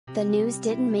The news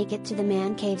didn't make it to the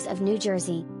man caves of New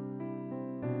Jersey.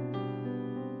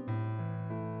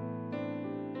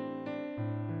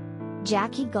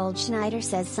 Jackie Goldschneider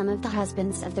says some of the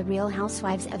husbands of the Real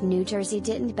Housewives of New Jersey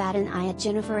didn't bat an eye at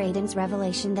Jennifer Aydin's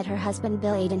revelation that her husband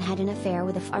Bill Aydin had an affair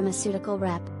with a pharmaceutical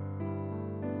rep.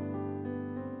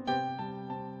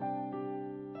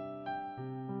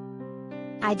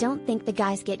 "I don't think the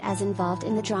guys get as involved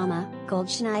in the drama,"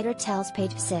 Goldschneider tells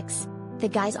Page 6. "The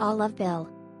guys all love Bill.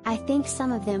 I think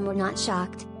some of them were not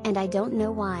shocked, and I don't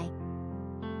know why."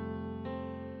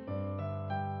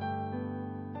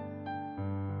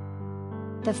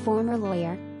 The former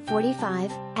lawyer,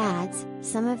 45, adds,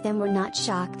 "Some of them were not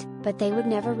shocked, but they would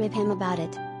never rib him about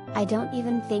it. I don't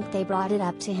even think they brought it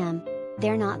up to him.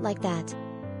 They're not like that."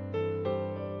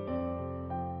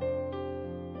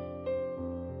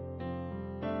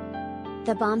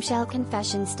 The bombshell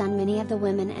confession stunned many of the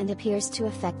women and appears to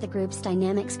affect the group's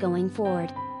dynamics going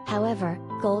forward. However,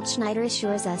 Goldschneider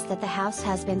assures us that the house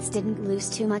husbands didn't lose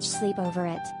too much sleep over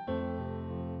it.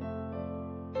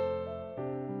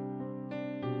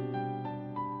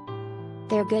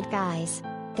 "They're good guys.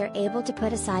 They're able to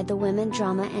put aside the women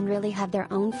drama and really have their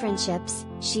own friendships,"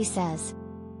 she says.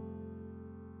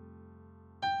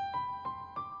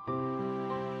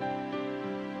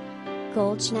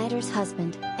 Goldschneider's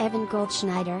husband, Evan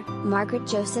Goldschneider, Margaret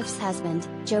Joseph's husband,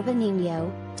 Joe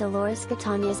Benigno, Dolores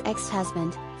Catania's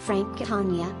ex-husband, Frank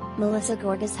Catania, Melissa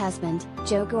Gorga's husband,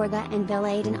 Joe Gorga and Bill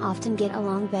Aydin often get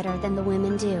along better than the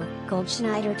women do,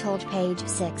 Goldschneider told Page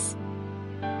 6.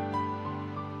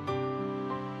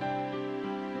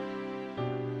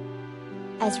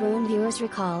 As RHONJ viewers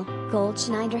recall,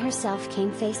 Goldschneider herself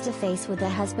came face-to-face with the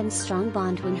husband's strong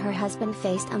bond when her husband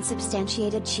faced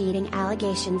unsubstantiated cheating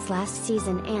allegations last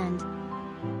season and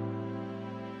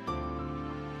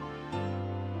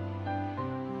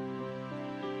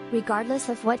regardless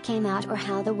of what came out or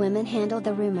how the women handled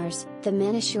the rumors, the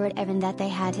men assured Evan that they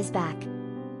had his back.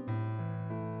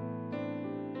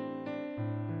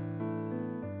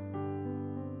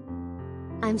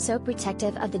 "I'm so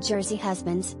protective of the Jersey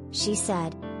husbands," she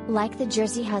said. "Like the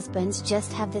Jersey husbands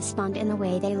just have this bond in the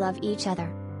way they love each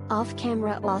other. Off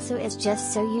camera also is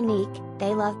just so unique,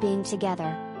 they love being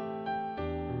together."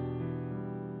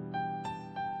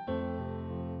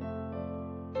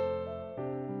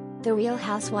 The Real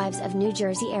Housewives of New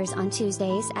Jersey airs on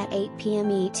Tuesdays at 8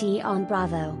 p.m. ET on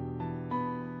Bravo.